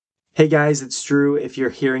Hey guys, it's Drew. If you're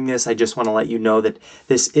hearing this, I just want to let you know that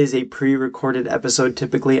this is a pre-recorded episode.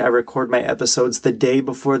 Typically, I record my episodes the day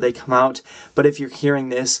before they come out, but if you're hearing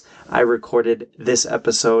this, I recorded this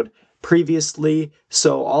episode previously,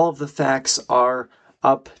 so all of the facts are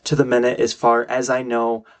up to the minute as far as I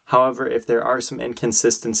know. However, if there are some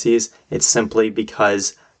inconsistencies, it's simply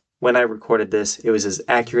because when I recorded this, it was as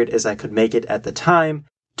accurate as I could make it at the time.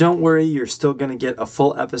 Don't worry, you're still going to get a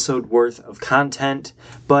full episode worth of content,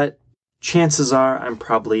 but chances are I'm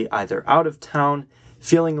probably either out of town,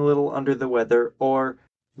 feeling a little under the weather, or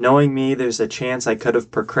knowing me, there's a chance I could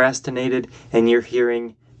have procrastinated and you're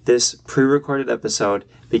hearing this pre-recorded episode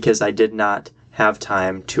because I did not have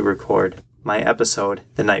time to record my episode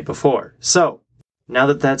the night before. So, now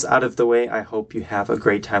that that's out of the way, I hope you have a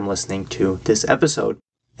great time listening to this episode.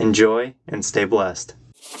 Enjoy and stay blessed.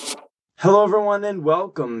 Hello everyone and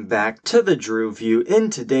welcome back to the Drew View.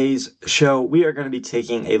 In today's show, we are going to be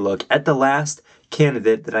taking a look at the last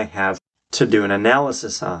candidate that I have to do an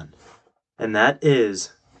analysis on, and that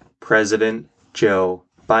is President Joe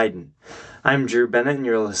Biden. I'm Drew Bennett and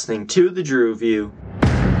you're listening to the Drew View.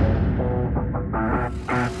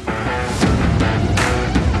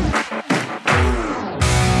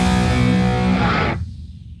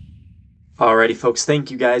 Alrighty folks, thank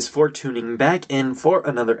you guys for tuning back in for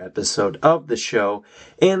another episode of the show,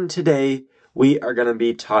 and today we are going to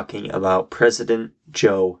be talking about President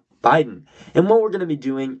Joe Biden. And what we're going to be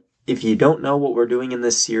doing, if you don't know what we're doing in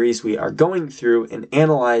this series, we are going through and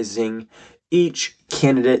analyzing each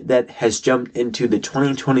candidate that has jumped into the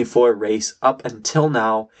 2024 race up until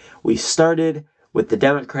now. We started with the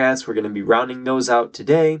Democrats, we're going to be rounding those out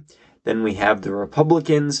today. Then we have the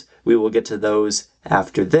Republicans, we will get to those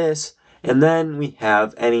after this. And then we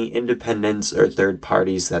have any independents or third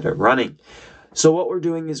parties that are running. So what we're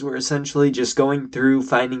doing is we're essentially just going through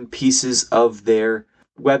finding pieces of their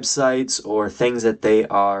websites or things that they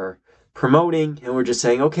are promoting. And we're just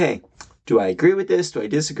saying, okay, do I agree with this? Do I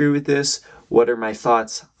disagree with this? What are my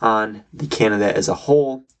thoughts on the candidate as a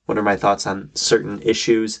whole? What are my thoughts on certain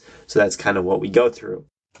issues? So that's kind of what we go through.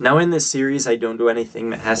 Now in this series, I don't do anything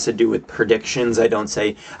that has to do with predictions. I don't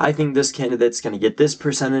say, I think this candidate's going to get this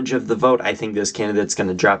percentage of the vote. I think this candidate's going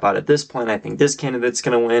to drop out at this point. I think this candidate's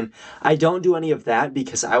going to win. I don't do any of that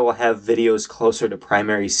because I will have videos closer to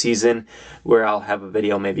primary season where I'll have a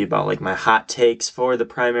video maybe about like my hot takes for the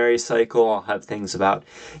primary cycle. I'll have things about,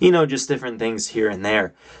 just different things here and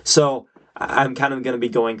there. So I'm kind of going to be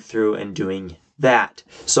going through and doing that.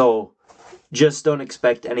 So just don't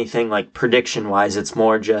expect anything like prediction-wise. It's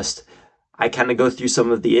more just I kind of go through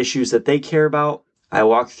some of the issues that they care about. I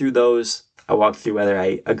walk through those. I walk through whether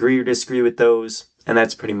I agree or disagree with those. And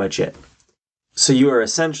that's pretty much it. So you are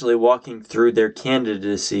essentially walking through their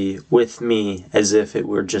candidacy with me as if it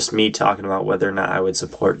were just me talking about whether or not I would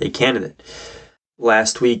support a candidate.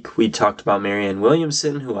 Last week, we talked about Marianne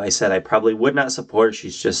Williamson, who I said I probably would not support.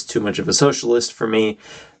 She's just too much of a socialist for me.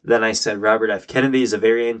 Then I said Robert F. Kennedy is a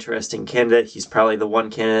very interesting candidate. He's probably the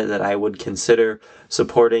one candidate that I would consider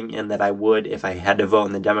supporting and that I would, if I had to vote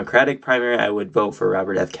in the Democratic primary, I would vote for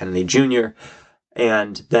Robert F. Kennedy Jr.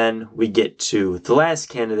 And then we get to the last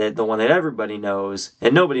candidate, the one that everybody knows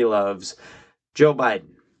and nobody loves, Joe Biden.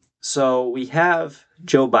 So we have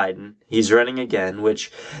Joe Biden. He's running again,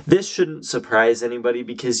 which this shouldn't surprise anybody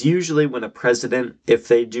because usually when a president, if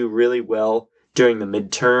they do really well during the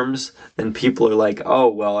midterms, then people are like, oh,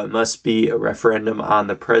 well, it must be a referendum on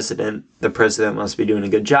the president. The president must be doing a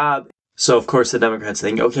good job. So, of course, the Democrats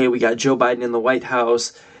think, okay, we got Joe Biden in the White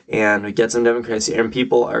House, and we get some Democrats here, and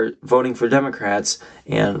people are voting for Democrats,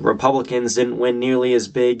 and Republicans didn't win nearly as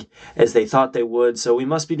big as they thought they would, so we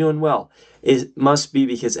must be doing well. It must be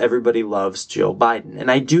because everybody loves Joe Biden. And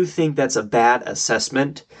I do think that's a bad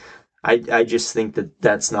assessment. I just think that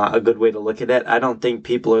that's not a good way to look at it. I don't think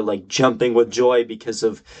people are like jumping with joy because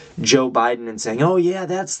of Joe Biden and saying, "Oh yeah,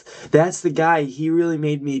 that's the guy. He really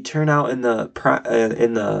made me turn out in the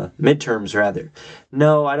midterms." Rather,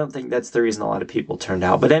 no, I don't think that's the reason a lot of people turned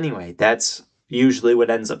out. But anyway, that's usually what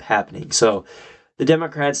ends up happening. So the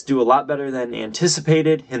Democrats do a lot better than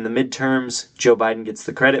anticipated in the midterms. Joe Biden gets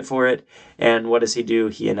the credit for it, and what does he do?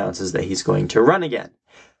 He announces that he's going to run again.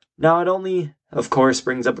 Now, it only, of course,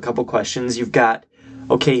 brings up a couple questions. You've got,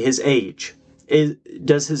 okay, his age.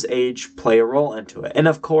 Does his age play a role into it? And,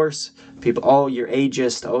 of course, people, oh, you're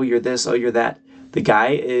ageist, oh, you're this, oh, you're that. The guy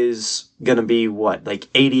is going to be, what, like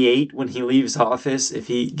 88 when he leaves office if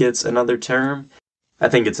he gets another term? I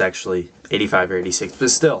think it's actually 85 or 86,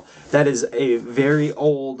 but still, that is a very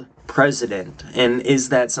old president. And is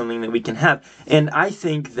that something that we can have? And I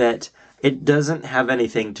think that it doesn't have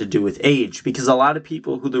anything to do with age, because a lot of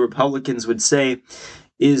people who the Republicans would say,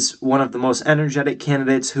 is one of the most energetic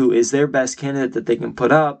candidates, who is their best candidate that they can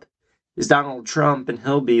put up, is Donald Trump, and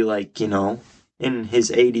he'll be like, in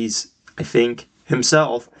his 80s, I think,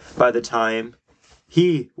 himself, by the time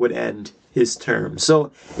he would end his term.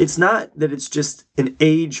 So it's not that it's just an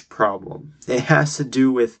age problem. It has to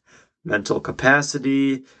do with mental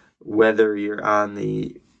capacity, whether you're on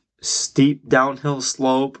the steep downhill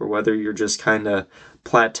slope or whether you're just kind of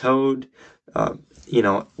plateaued.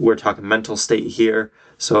 We're talking mental state here.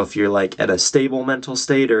 So if you're like at a stable mental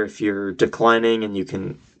state, or if you're declining and you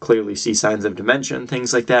can clearly see signs of dementia and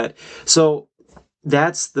things like that. So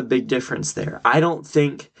that's the big difference there. I don't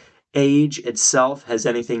think age itself has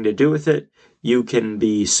anything to do with it. You can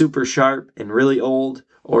be super sharp and really old,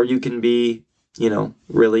 or you can be,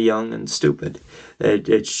 really young and stupid.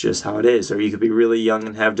 It's just how it is. Or you could be really young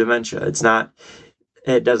and have dementia.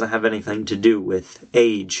 It doesn't have anything to do with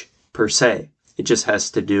age per se. It just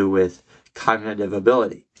has to do with cognitive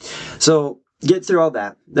ability. So get through all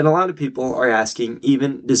that. Then a lot of people are asking,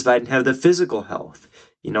 even does Biden have the physical health?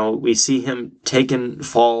 We see him taking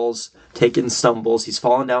falls, taking stumbles. He's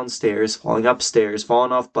falling downstairs, falling upstairs,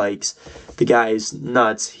 falling off bikes. The guy's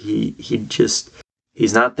nuts.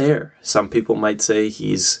 He's not there. Some people might say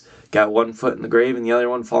he's got one foot in the grave and the other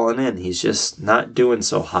one falling in. He's just not doing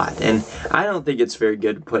so hot. And I don't think it's very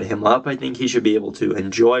good to put him up. I think he should be able to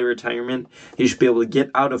enjoy retirement. He should be able to get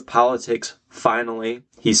out of politics finally.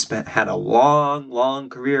 He's had a long, long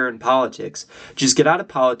career in politics. Just get out of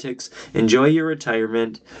politics, enjoy your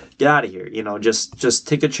retirement, get out of here. Just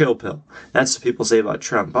take a chill pill. That's what people say about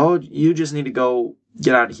Trump. Oh, you just need to go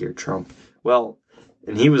get out of here, Trump. Well,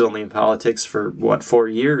 and he was only in politics for, 4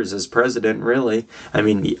 years as president, really? I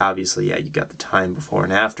mean, obviously, yeah, you got the time before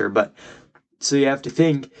and after, but so you have to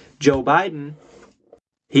think, Joe Biden,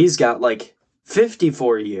 he's got like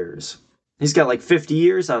 54 years. He's got like 50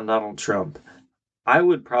 years on Donald Trump. I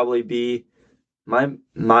would probably my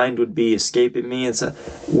mind would be escaping me. It's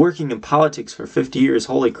working in politics for 50 years.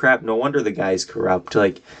 Holy crap, no wonder the guy's corrupt.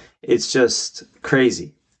 Like, it's just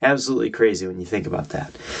crazy. Absolutely crazy when you think about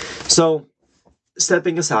that. So,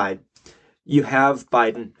 stepping aside, you have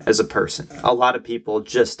Biden as a person. A lot of people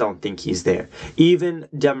just don't think he's there. Even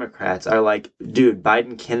Democrats are like, dude,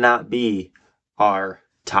 Biden cannot be our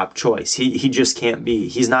top choice. He just can't be.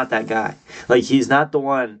 He's not that guy. Like, he's not the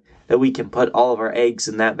one that we can put all of our eggs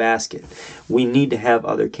in that basket. We need to have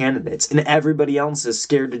other candidates. And everybody else is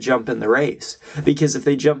scared to jump in the race. Because if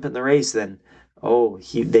they jump in the race, then,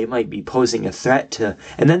 they might be posing a threat to...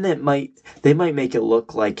 And then they might make it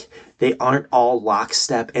look like they aren't all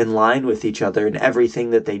lockstep in line with each other in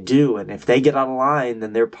everything that they do. And if they get out of line,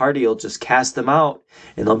 then their party will just cast them out.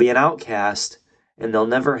 And they'll be an outcast. And they'll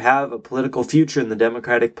never have a political future in the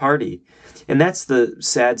Democratic Party. And that's the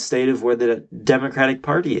sad state of where the Democratic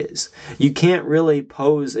Party is. You can't really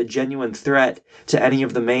pose a genuine threat to any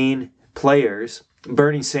of the main players.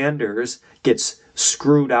 Bernie Sanders gets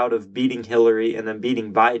screwed out of beating Hillary and then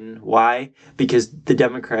beating Biden. Why? Because the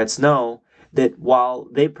Democrats know that while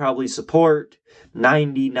they probably support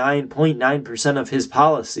 99.9% of his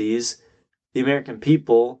policies, the American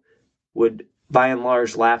people would, by and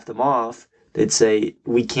large, laugh them off. They'd say,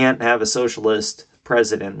 we can't have a socialist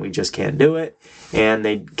president. We just can't do it. And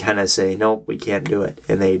they'd kind of say, nope, we can't do it.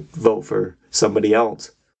 And they'd vote for somebody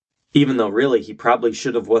else. Even though really he probably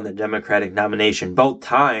should have won the Democratic nomination both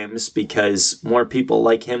times because more people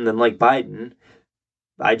like him than like Biden.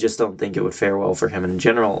 I just don't think it would fare well for him in a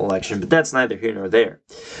general election, but that's neither here nor there.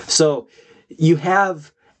 So you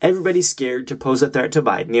have everybody scared to pose a threat to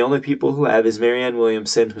Biden. The only people who have is Marianne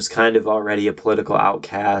Williamson, who's kind of already a political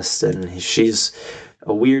outcast, and she's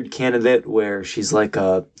a weird candidate where she's like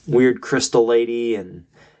a weird crystal lady, and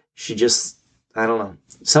she just, I don't know,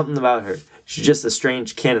 something about her. She's just a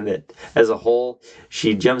strange candidate as a whole.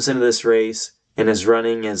 She jumps into this race and is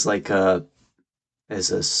running as a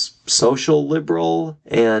social liberal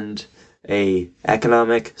and a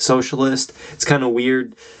economic socialist. It's kind of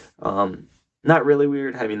weird. Not really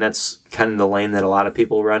weird. I mean, that's kind of the lane that a lot of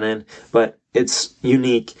people run in, but it's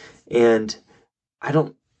unique. And I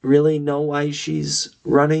don't really know why she's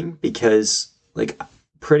running because, like,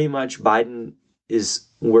 pretty much Biden is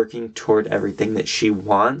working toward everything that she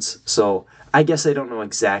wants. So I guess I don't know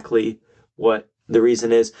exactly what the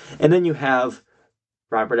reason is. And then you have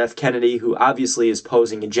Robert F. Kennedy, who obviously is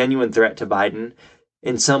posing a genuine threat to Biden.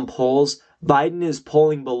 In some polls, Biden is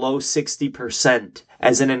polling below 60%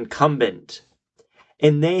 as an incumbent.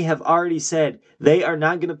 And they have already said they are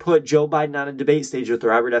not going to put Joe Biden on a debate stage with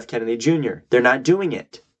Robert F. Kennedy Jr. They're not doing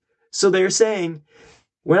it. So they're saying,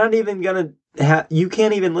 we're not even going to you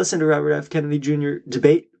can't even listen to Robert F. Kennedy Jr.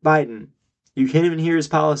 debate Biden. You can't even hear his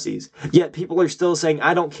policies. Yet people are still saying,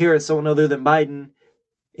 I don't care, it's someone other than Biden.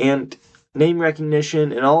 And name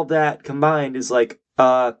recognition and all of that combined is like,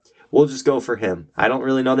 we'll just go for him. I don't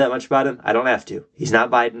really know that much about him. I don't have to. He's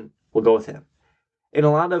not Biden. We'll go with him. And a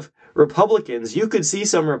lot of Republicans, you could see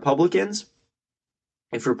some Republicans,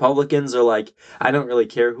 if Republicans are like, I don't really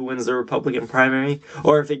care who wins the Republican primary,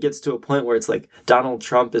 or if it gets to a point where it's like Donald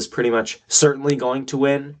Trump is pretty much certainly going to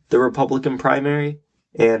win the Republican primary,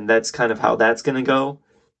 and that's kind of how that's going to go.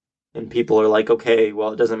 And people are like, okay,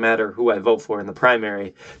 well, it doesn't matter who I vote for in the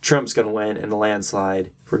primary. Trump's going to win in the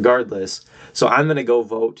landslide regardless. So I'm going to go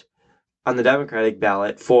vote on the Democratic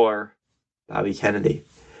ballot for Bobby Kennedy.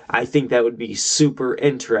 I think that would be super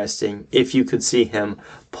interesting if you could see him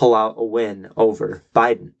pull out a win over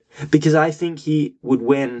Biden. Because I think he would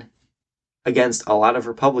win against a lot of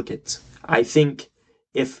Republicans. I think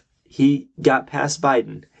if he got past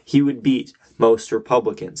Biden, he would beat most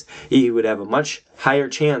Republicans. He would have a much higher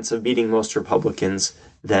chance of beating most Republicans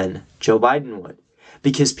than Joe Biden would.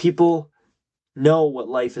 Because people know what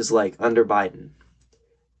life is like under Biden.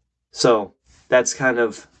 So that's kind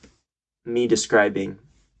of me describing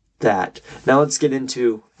that. Now let's get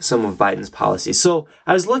into some of Biden's policies. So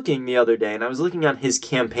I was looking the other day, and I was looking on his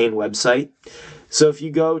campaign website. So if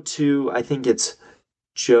you go to, I think it's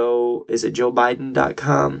joebiden.com?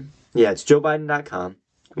 Yeah, it's joebiden.com,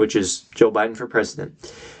 which is Joe Biden for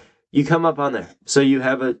president. You come up on there. So you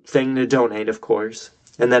have a thing to donate, of course.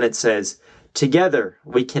 And then it says, together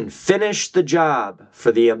we can finish the job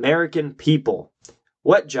for the American people.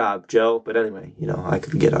 What job, Joe? But anyway, I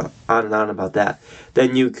could get on and on about that.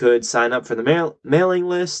 Then you could sign up for the mailing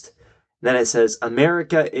list. Then it says,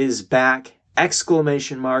 America is back, !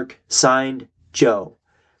 Signed, Joe.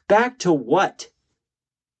 Back to what?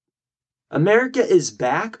 America is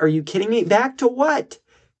back? Are you kidding me? Back to what?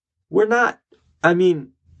 We are not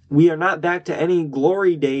back to any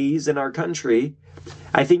glory days in our country.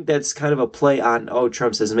 I think that's kind of a play on,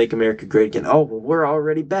 Trump says, make America great again. Oh, well, we're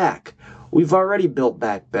already back. We've already built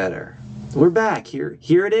back better. We're back. Here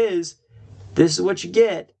it is. This is what you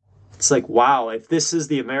get. It's like, wow, if this is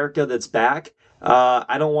the America that's back,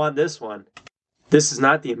 I don't want this one. This is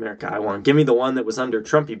not the America I want. Give me the one that was under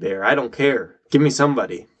Trumpy Bear. I don't care. Give me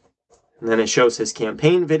somebody. And then it shows his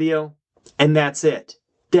campaign video, and that's it.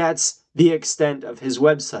 That's the extent of his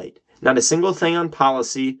website. Not a single thing on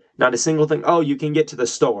policy, not a single thing. Oh, you can get to the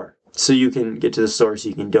store. So you can get to the store so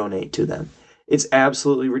you can donate to them. It's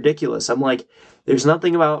absolutely ridiculous. I'm like, there's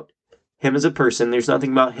nothing about him as a person. There's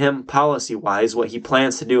nothing about him policy-wise, what he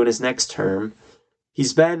plans to do in his next term.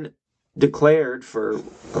 He's been declared for,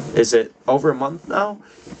 is it over a month now?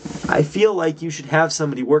 I feel like you should have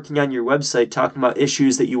somebody working on your website talking about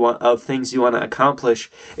issues that you want, of things you want to accomplish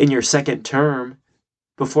in your second term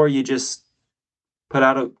before you just put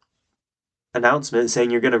out an announcement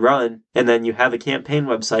saying you're going to run and then you have a campaign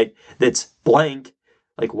website that's blank.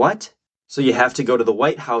 Like, what? So you have to go to the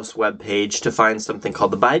White House webpage to find something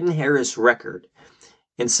called the Biden-Harris Record.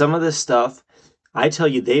 And some of this stuff, I tell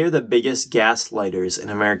you, they are the biggest gaslighters in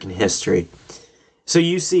American history. So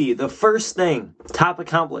you see, the first thing, top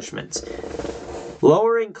accomplishments,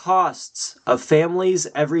 lowering costs of families'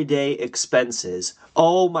 everyday expenses.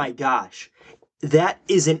 Oh my gosh, that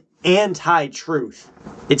is an anti-truth.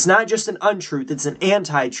 It's not just an untruth, it's an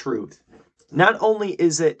anti-truth. Not only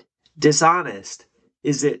is it dishonest,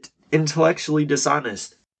 is it intellectually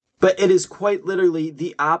dishonest, but it is quite literally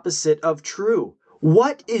the opposite of true.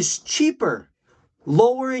 What is cheaper?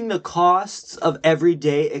 Lowering the costs of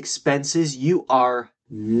everyday expenses? You are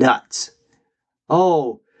nuts.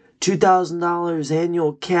 Oh, $2,000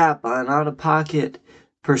 annual cap on out-of-pocket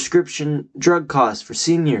prescription drug costs for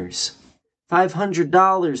seniors.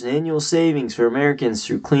 $500 annual savings for Americans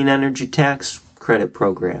through clean energy tax credit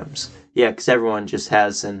programs. Yeah, because everyone just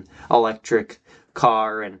has an electric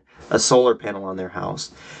car and a solar panel on their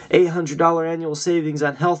house. $800 annual savings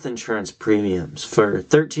on health insurance premiums for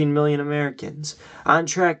 13 million Americans. On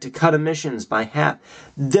track to cut emissions by half.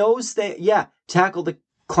 Those things, tackle the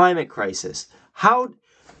climate crisis.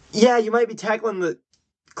 You might be tackling the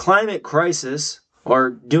climate crisis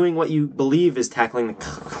or doing what you believe is tackling the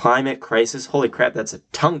climate crisis. Holy crap, that's a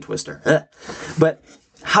tongue twister. But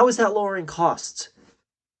how is that lowering costs?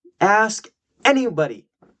 Ask anybody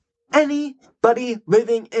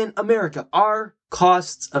living in America. Are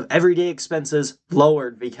costs of everyday expenses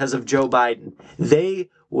lowered because of Joe Biden? They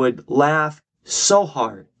would laugh so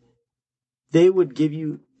hard. They would give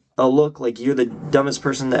you a look like you're the dumbest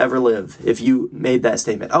person to ever live if you made that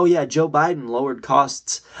statement. Oh yeah, Joe Biden lowered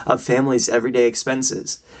costs of families' everyday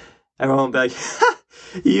expenses. Everyone would be like,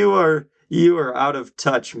 you are out of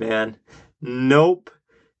touch, man. Nope.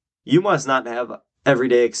 You must not have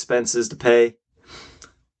everyday expenses to pay.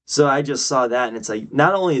 So I just saw that, and it's like,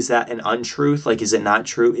 not only is that an untruth, like, is it not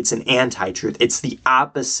true? It's an anti-truth. It's the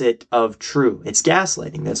opposite of true. It's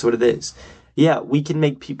gaslighting. That's what it is. Yeah, we can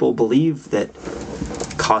make people believe that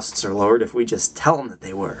costs are lowered if we just tell them that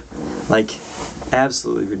they were. Like,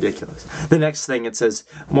 absolutely ridiculous. The next thing, it says,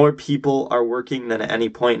 more people are working than at any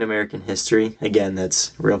point in American history. Again,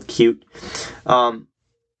 that's real cute. I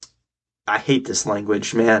hate this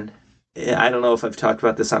language, man. I don't know if I've talked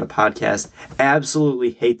about this on a podcast.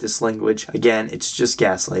 Absolutely hate this language. Again, it's just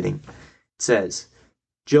gaslighting. It says,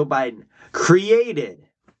 Joe Biden created.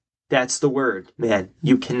 That's the word, man.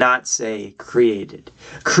 You cannot say created.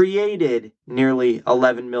 Created nearly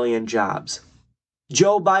 11 million jobs.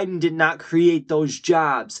 Joe Biden did not create those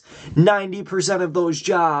jobs. 90% of those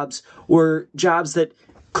jobs were jobs that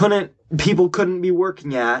people couldn't be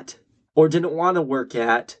working at or didn't want to work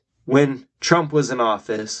at when Trump was in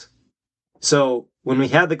office. So when we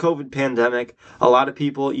had the COVID pandemic, a lot of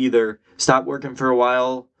people either stopped working for a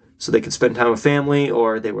while so they could spend time with family,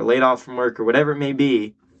 or they were laid off from work, or whatever it may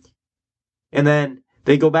be. And then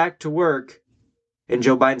they go back to work, and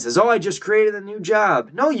Joe Biden says, oh, I just created a new job.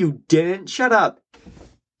 No, you didn't. Shut up.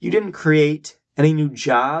 You didn't create any new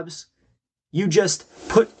jobs. You just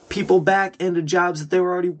put people back into jobs that they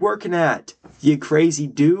were already working at. You crazy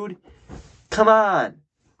dude. Come on.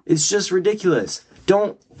 It's just ridiculous.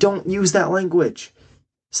 Don't use that language.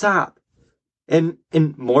 Stop. And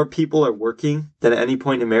more people are working than at any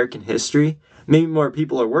point in American history. Maybe more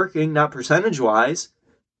people are working, not percentage-wise.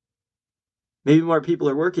 Maybe more people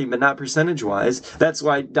are working, but not percentage-wise. That's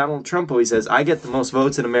why Donald Trump always says, I get the most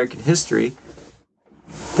votes in American history.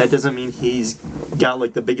 That doesn't mean he's got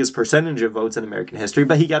like the biggest percentage of votes in American history,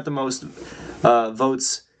 but he got the most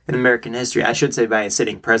votes in American history, I should say, by a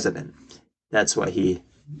sitting president. That's what he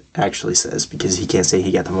actually says, because he can't say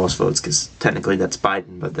he got the most votes, because technically that's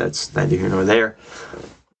Biden, but that's neither here nor there.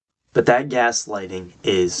 But that gaslighting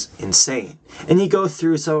is insane. And you go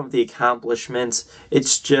through some of the accomplishments,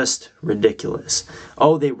 it's just ridiculous.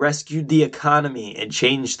 Oh, they rescued the economy and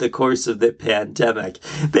changed the course of the pandemic.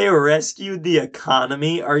 They rescued the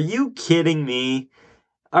economy? Are you kidding me?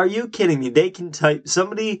 Are you kidding me? They can type,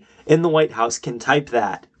 somebody in the White House can type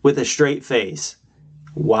that with a straight face.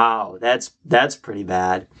 Wow, that's pretty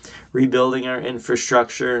bad. Rebuilding our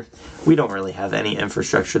infrastructure. We don't really have any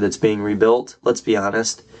infrastructure that's being rebuilt, let's be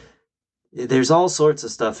honest. There's all sorts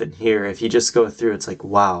of stuff in here. If you just go through, it's like,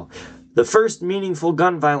 wow. The first meaningful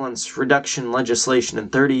gun violence reduction legislation in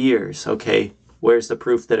 30 years. Okay, where's the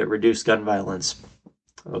proof that it reduced gun violence?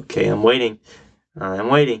 Okay, I'm waiting.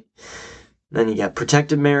 Then you got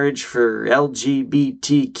protected marriage for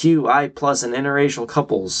LGBTQI plus and interracial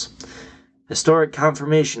couples. Historic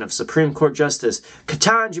confirmation of Supreme Court Justice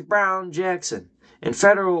Ketanji Brown Jackson and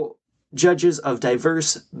federal judges of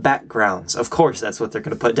diverse backgrounds. Of course, that's what they're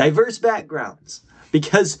going to put. Diverse backgrounds.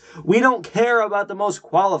 Because we don't care about the most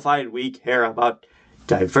qualified. We care about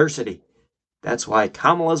diversity. That's why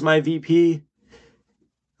Kamala's my VP.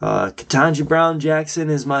 Ketanji Brown Jackson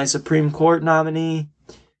is my Supreme Court nominee.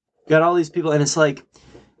 Got all these people, and it's like,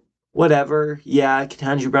 whatever. Yeah,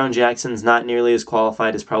 Ketanji Brown Jackson's not nearly as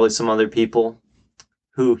qualified as probably some other people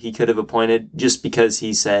who he could have appointed, just because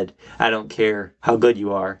he said, I don't care how good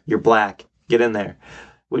you are, you're black, get in there,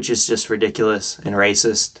 which is just ridiculous and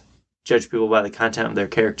racist. Judge people by the content of their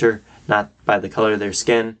character, not by the color of their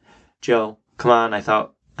skin. Joe, come on, I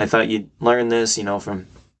thought you'd learn this, from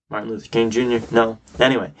Martin Luther King Jr. No.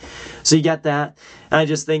 Anyway, so you got that. And I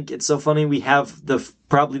just think it's so funny. We have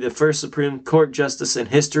probably the first Supreme Court justice in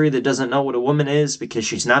history that doesn't know what a woman is because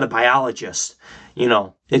she's not a biologist.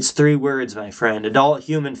 It's 3 words, my friend. Adult,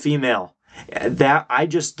 human, female. That I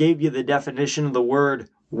just gave you the definition of the word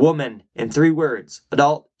woman in 3 words.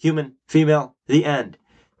 Adult, human, female, the end.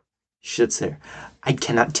 Shit's there. I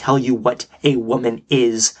cannot tell you what a woman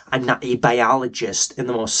is. I'm not a biologist, in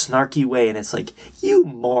the most snarky way. And it's like, you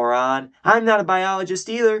moron. I'm not a biologist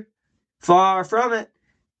either. Far from it.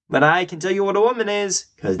 But I can tell you what a woman is,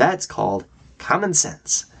 because that's called common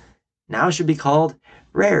sense. Now it should be called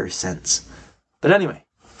rare sense. But anyway,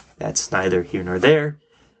 that's neither here nor there.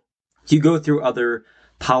 You go through other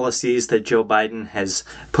policies that Joe Biden has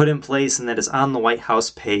put in place and that is on the White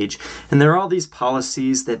House page. And there are all these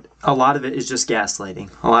policies that a lot of it is just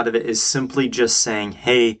gaslighting. A lot of it is simply just saying,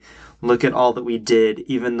 hey, look at all that we did,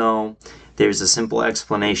 even though there's a simple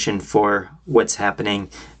explanation for what's happening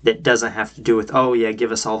that doesn't have to do with, oh yeah,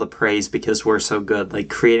 give us all the praise because we're so good. Like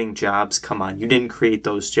creating jobs, come on, you didn't create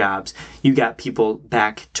those jobs. You got people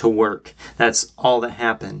back to work. That's all that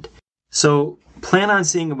happened. So plan on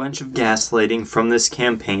seeing a bunch of gaslighting from this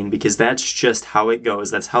campaign, because that's just how it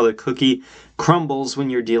goes. That's how the cookie crumbles when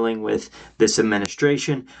you're dealing with this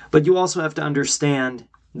administration. But you also have to understand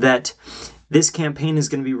that this campaign is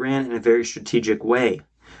going to be ran in a very strategic way.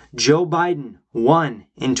 Joe Biden won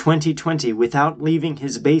in 2020 without leaving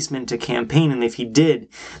his basement to campaign, and if he did,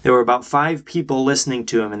 there were about 5 people listening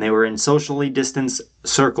to him, and they were in socially distanced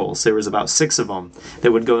circles. There was about 6 of them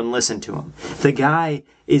that would go and listen to him. The guy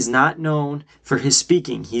is not known for his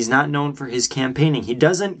speaking. He's not known for his campaigning. He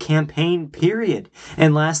doesn't campaign, period.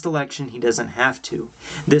 And last election, he doesn't have to.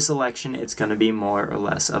 This election, it's going to be more or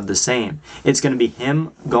less of the same. It's going to be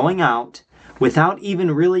him going out without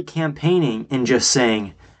even really campaigning and just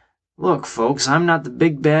saying, look, folks, I'm not the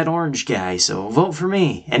big bad orange guy, so vote for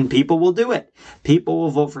me. And people will do it. People will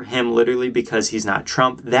vote for him literally because he's not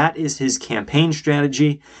Trump. That is his campaign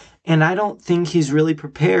strategy. And I don't think he's really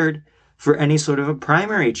prepared for any sort of a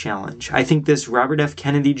primary challenge. I think this Robert F.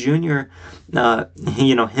 Kennedy Jr.,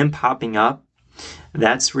 him popping up,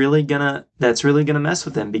 that's really gonna mess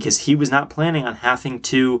with him, because he was not planning on having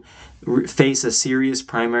to face a serious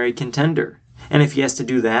primary contender. And if he has to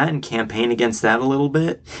do that and campaign against that a little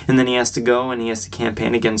bit, and then he has to go and he has to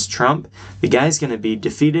campaign against Trump, the guy's going to be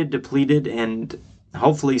defeated, depleted, and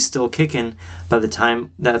hopefully still kicking by the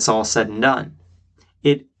time that's all said and done.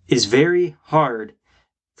 It is very hard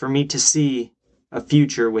for me to see a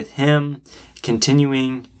future with him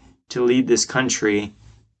continuing to lead this country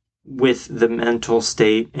with the mental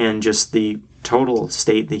state and just the total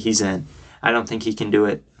state that he's in. I don't think he can do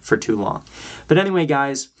it for too long. But anyway,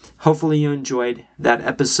 guys, hopefully you enjoyed that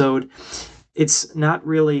episode. It's not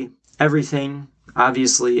really everything,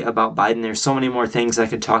 obviously, about Biden. There's so many more things I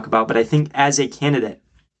could talk about, but I think as a candidate,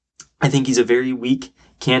 I think he's a very weak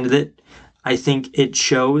candidate. I think it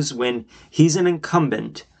shows when he's an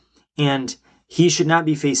incumbent, and he should not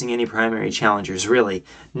be facing any primary challengers, really.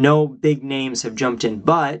 No big names have jumped in,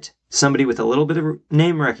 but somebody with a little bit of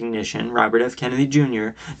name recognition, Robert F. Kennedy Jr.,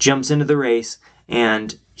 jumps into the race,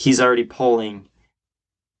 and he's already polling,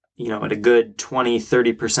 at a good 20,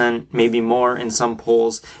 30%, maybe more in some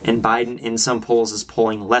polls, and Biden in some polls is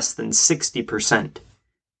polling less than 60%.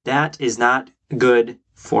 That is not good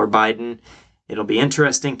for Biden. It'll be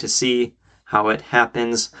interesting to see how it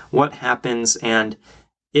happens, what happens, and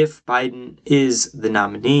if Biden is the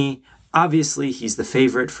nominee. Obviously, he's the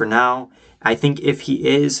favorite for now. I think if he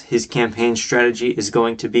is, his campaign strategy is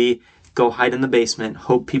going to be go hide in the basement,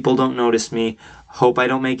 hope people don't notice me, hope I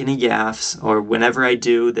don't make any gaffes, or whenever I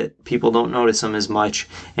do, that people don't notice them as much,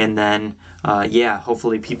 and then,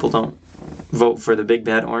 hopefully people don't vote for the big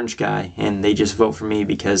bad orange guy, and they just vote for me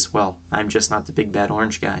because, well, I'm just not the big bad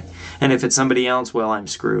orange guy. And if it's somebody else, well, I'm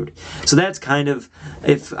screwed. So that's kind of,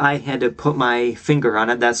 if I had to put my finger on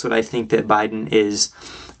it, that's what I think that Biden is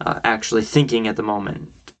actually thinking at the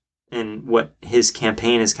moment. And what his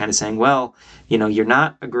campaign is kind of saying, well, you're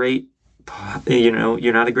not a great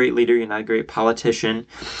you're not a great leader, you're not a great politician,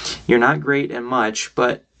 you're not great at much,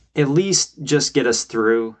 but at least just get us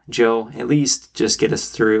through, Joe. At least just get us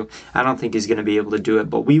through. I don't think he's going to be able to do it,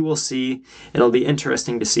 but we will see. It'll be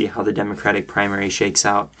interesting to see how the Democratic primary shakes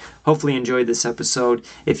out. Hopefully you enjoyed this episode.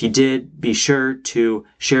 If you did, be sure to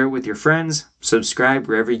share it with your friends, subscribe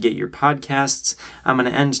wherever you get your podcasts. I'm going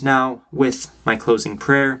to end now with my closing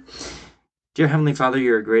prayer. Dear Heavenly Father,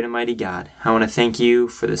 you're a great and mighty God. I want to thank you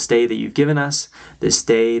for this day that you've given us, this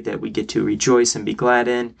day that we get to rejoice and be glad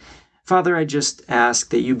in. Father, I just ask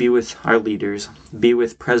that you be with our leaders, be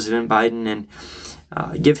with President Biden,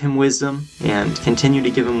 and give him wisdom, and continue to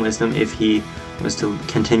give him wisdom if he was to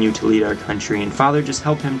continue to lead our country. And Father, just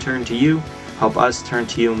help him turn to you, help us turn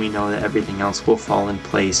to you, and we know that everything else will fall in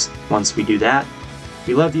place once we do that.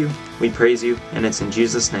 We love you, we praise you, and it's in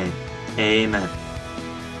Jesus' name. Amen.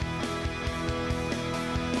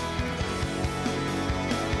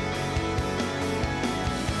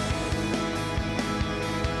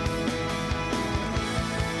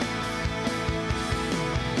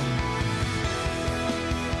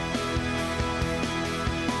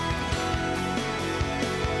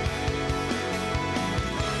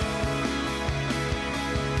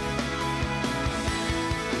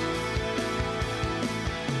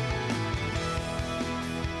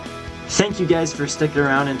 Thank you guys for sticking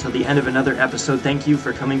around until the end of another episode. Thank you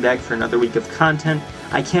for coming back for another week of content.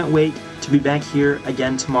 I can't wait to be back here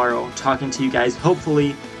again tomorrow talking to you guys.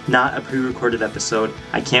 Hopefully not a pre-recorded episode.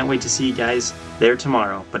 I can't wait to see you guys there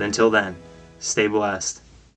tomorrow. But until then, stay blessed.